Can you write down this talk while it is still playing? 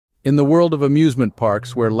In the world of amusement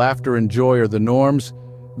parks, where laughter and joy are the norms,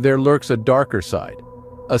 there lurks a darker side.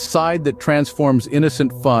 A side that transforms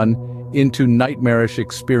innocent fun into nightmarish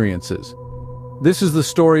experiences. This is the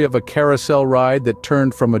story of a carousel ride that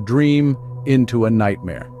turned from a dream into a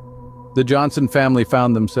nightmare. The Johnson family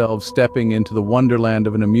found themselves stepping into the wonderland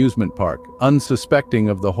of an amusement park, unsuspecting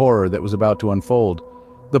of the horror that was about to unfold.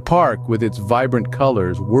 The park, with its vibrant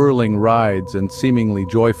colors, whirling rides, and seemingly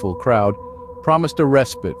joyful crowd, promised a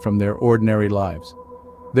respite from their ordinary lives.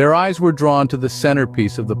 Their eyes were drawn to the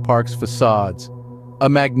centerpiece of the park's facades, a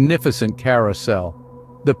magnificent carousel.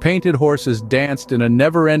 The painted horses danced in a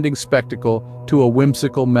never-ending spectacle to a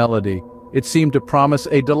whimsical melody. It seemed to promise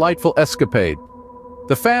a delightful escapade.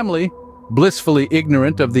 The family, blissfully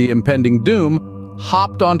ignorant of the impending doom,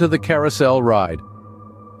 hopped onto the carousel ride.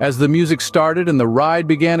 As the music started and the ride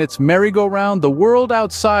began its merry-go-round, the world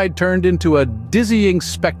outside turned into a dizzying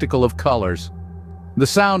spectacle of colors. The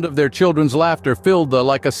sound of their children's laughter filled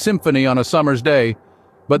like a symphony on a summer's day.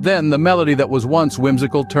 But then the melody that was once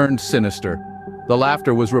whimsical turned sinister. The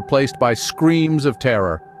laughter was replaced by screams of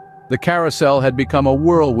terror. The carousel had become a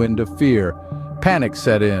whirlwind of fear. Panic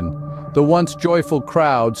set in. The once joyful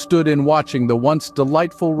crowd stood in watching the once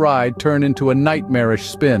delightful ride turn into a nightmarish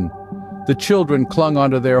spin. The children clung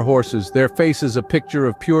onto their horses, their faces a picture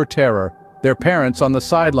of pure terror. Their parents on the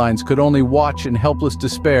sidelines could only watch in helpless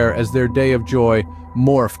despair as their day of joy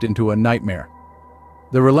morphed into a nightmare.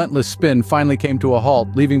 The relentless spin finally came to a halt,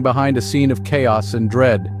 leaving behind a scene of chaos and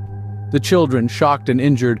dread. The children, shocked and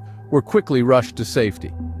injured, were quickly rushed to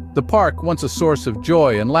safety. The park, once a source of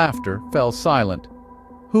joy and laughter, fell silent.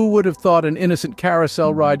 Who would have thought an innocent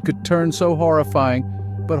carousel ride could turn so horrifying?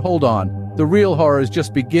 But hold on, the real horror is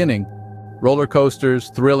just beginning. Roller coasters,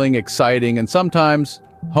 thrilling, exciting, and sometimes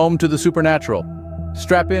home to the supernatural.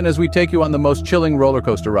 Strap in as we take you on the most chilling roller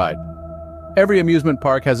coaster ride. Every amusement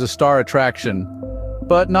park has a star attraction,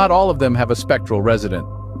 but not all of them have a spectral resident.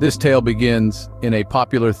 This tale begins in a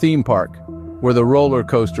popular theme park, where the roller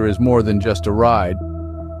coaster is more than just a ride.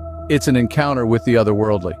 It's an encounter with the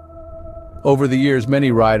otherworldly. Over the years,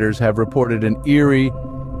 many riders have reported an eerie,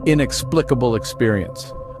 inexplicable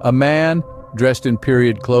experience. A man, dressed in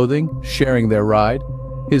period clothing, sharing their ride.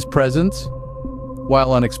 His presence,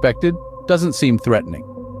 while unexpected, doesn't seem threatening.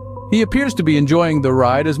 He appears to be enjoying the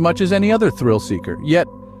ride as much as any other thrill seeker, yet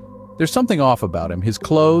there's something off about him. His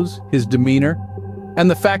clothes, his demeanor, and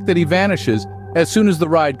the fact that he vanishes as soon as the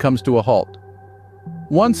ride comes to a halt.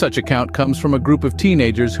 One such account comes from a group of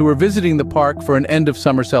teenagers who were visiting the park for an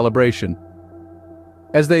end-of-summer celebration.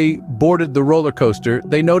 As they boarded the roller coaster,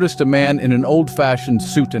 they noticed a man in an old-fashioned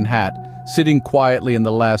suit and hat, sitting quietly in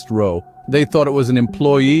the last row. They thought it was an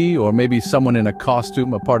employee or maybe someone in a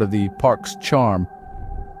costume, a part of the park's charm.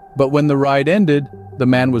 But when the ride ended, the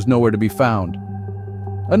man was nowhere to be found.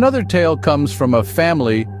 Another tale comes from a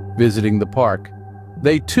family visiting the park.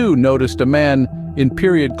 They too noticed a man in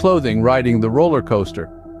period clothing riding the roller coaster.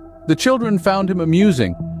 The children found him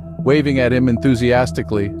amusing, waving at him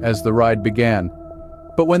enthusiastically as the ride began.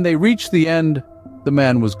 But when they reached the end, the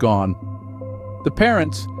man was gone. The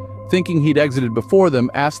parents, thinking he'd exited before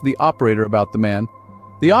them, asked the operator about the man.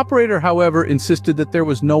 The operator, however, insisted that there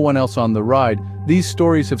was no one else on the ride. These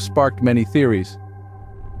stories have sparked many theories.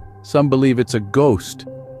 Some believe it's a ghost,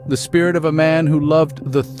 the spirit of a man who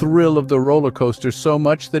loved the thrill of the roller coaster so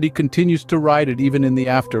much that he continues to ride it even in the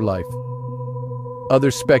afterlife.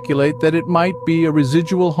 Others speculate that it might be a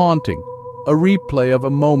residual haunting, a replay of a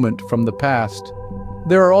moment from the past.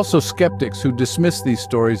 There are also skeptics who dismiss these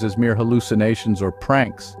stories as mere hallucinations or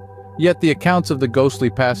pranks. Yet the accounts of the ghostly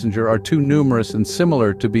passenger are too numerous and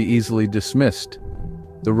similar to be easily dismissed.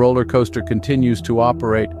 The roller coaster continues to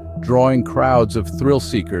operate, drawing crowds of thrill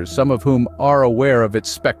seekers, some of whom are aware of its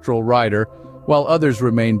spectral rider, while others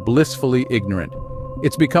remain blissfully ignorant.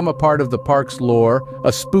 It's become a part of the park's lore,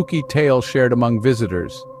 a spooky tale shared among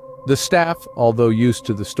visitors. The staff, although used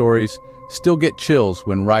to the stories, still get chills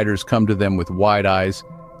when riders come to them with wide eyes,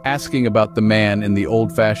 asking about the man in the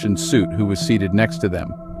old-fashioned suit who was seated next to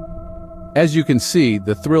them. As you can see,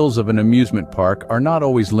 the thrills of an amusement park are not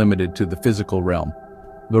always limited to the physical realm.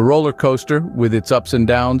 The roller coaster, with its ups and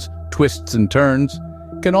downs, twists and turns,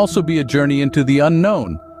 can also be a journey into the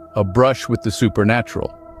unknown, a brush with the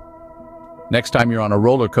supernatural. Next time you're on a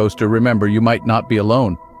roller coaster, remember you might not be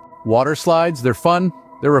alone. Water slides, they're fun,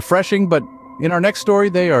 they're refreshing, but in our next story,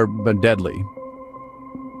 they are deadly.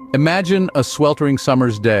 Imagine a sweltering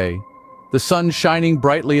summer's day, the sun shining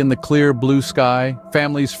brightly in the clear blue sky,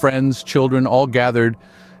 families, friends, children all gathered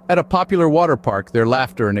at a popular water park, their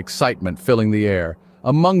laughter and excitement filling the air.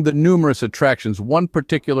 Among the numerous attractions, one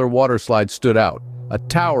particular water slide stood out, a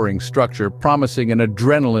towering structure promising an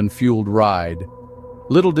adrenaline-fueled ride.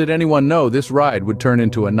 Little did anyone know this ride would turn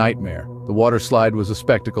into a nightmare. The water slide was a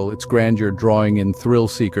spectacle, its grandeur drawing in thrill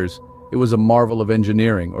seekers. It was a marvel of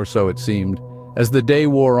engineering, or so it seemed. As the day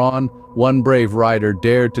wore on, one brave rider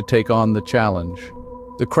dared to take on the challenge.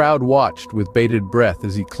 The crowd watched with bated breath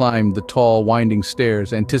as he climbed the tall, winding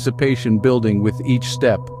stairs, anticipation building with each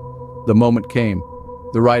step. The moment came.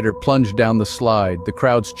 The rider plunged down the slide, the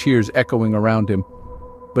crowd's cheers echoing around him.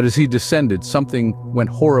 But as he descended, something went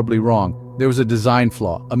horribly wrong. There was a design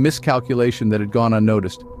flaw, a miscalculation that had gone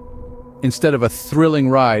unnoticed. Instead of a thrilling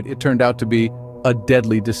ride, it turned out to be a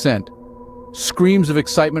deadly descent. Screams of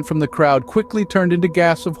excitement from the crowd quickly turned into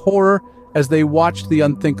gasps of horror as they watched the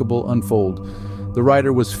unthinkable unfold. The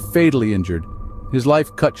rider was fatally injured, his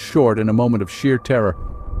life cut short in a moment of sheer terror.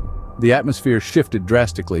 The atmosphere shifted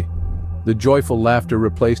drastically, the joyful laughter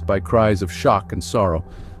replaced by cries of shock and sorrow.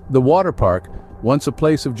 The water park, once a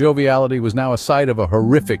place of joviality, was now a site of a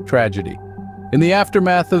horrific tragedy. In the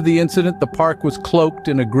aftermath of the incident, the park was cloaked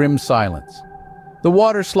in a grim silence. The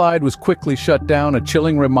water slide was quickly shut down, a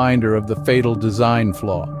chilling reminder of the fatal design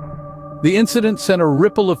flaw. The incident sent a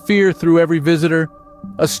ripple of fear through every visitor,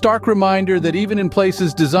 a stark reminder that even in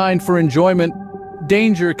places designed for enjoyment,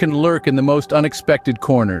 danger can lurk in the most unexpected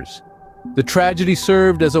corners. The tragedy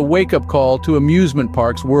served as a wake-up call to amusement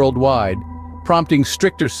parks worldwide, prompting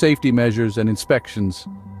stricter safety measures and inspections.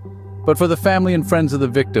 But for the family and friends of the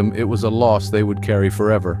victim, it was a loss they would carry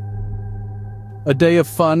forever. A day of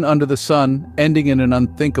fun under the sun, ending in an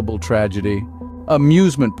unthinkable tragedy.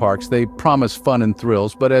 Amusement parks, they promise fun and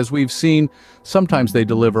thrills, but as we've seen, sometimes they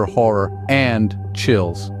deliver horror and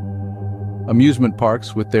chills. Amusement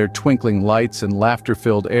parks, with their twinkling lights and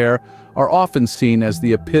laughter-filled air, are often seen as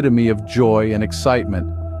the epitome of joy and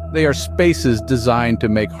excitement. They are spaces designed to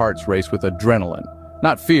make hearts race with adrenaline,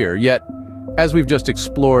 not fear, yet, as we've just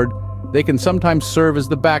explored, they can sometimes serve as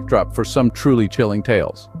the backdrop for some truly chilling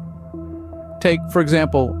tales. Take, for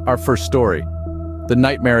example, our first story, the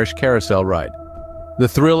nightmarish carousel ride. The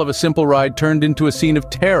thrill of a simple ride turned into a scene of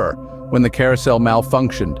terror when the carousel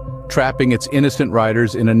malfunctioned, trapping its innocent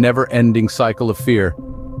riders in a never-ending cycle of fear.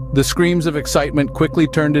 The screams of excitement quickly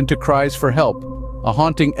turned into cries for help, a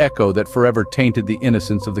haunting echo that forever tainted the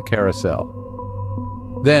innocence of the carousel.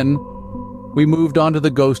 Then, we moved on to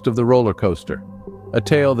the ghost of the roller coaster, a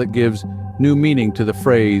tale that gives new meaning to the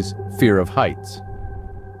phrase, fear of heights.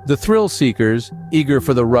 The thrill seekers, eager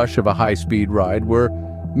for the rush of a high-speed ride, were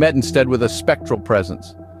met instead with a spectral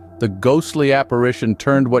presence. The ghostly apparition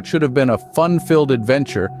turned what should have been a fun-filled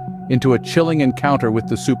adventure into a chilling encounter with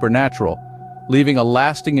the supernatural, leaving a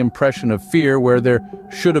lasting impression of fear where there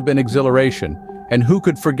should have been exhilaration. And who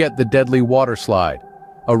could forget the deadly water slide?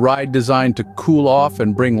 A ride designed to cool off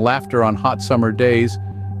and bring laughter on hot summer days,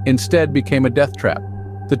 instead became a death trap.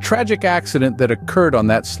 The tragic accident that occurred on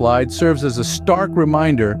that slide serves as a stark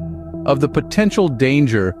reminder of the potential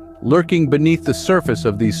danger lurking beneath the surface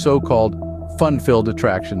of these so-called fun-filled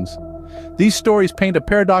attractions. These stories paint a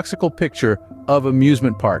paradoxical picture of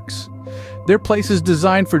amusement parks. They're places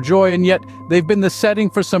designed for joy, and yet they've been the setting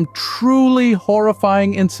for some truly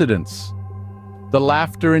horrifying incidents. The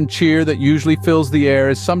laughter and cheer that usually fills the air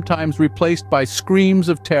is sometimes replaced by screams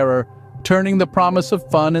of terror, turning the promise of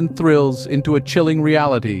fun and thrills into a chilling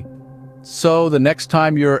reality. So, the next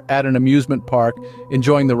time you're at an amusement park,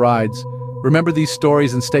 enjoying the rides, remember these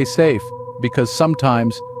stories and stay safe, because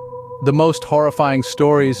sometimes the most horrifying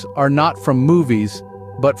stories are not from movies,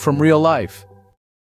 but from real life.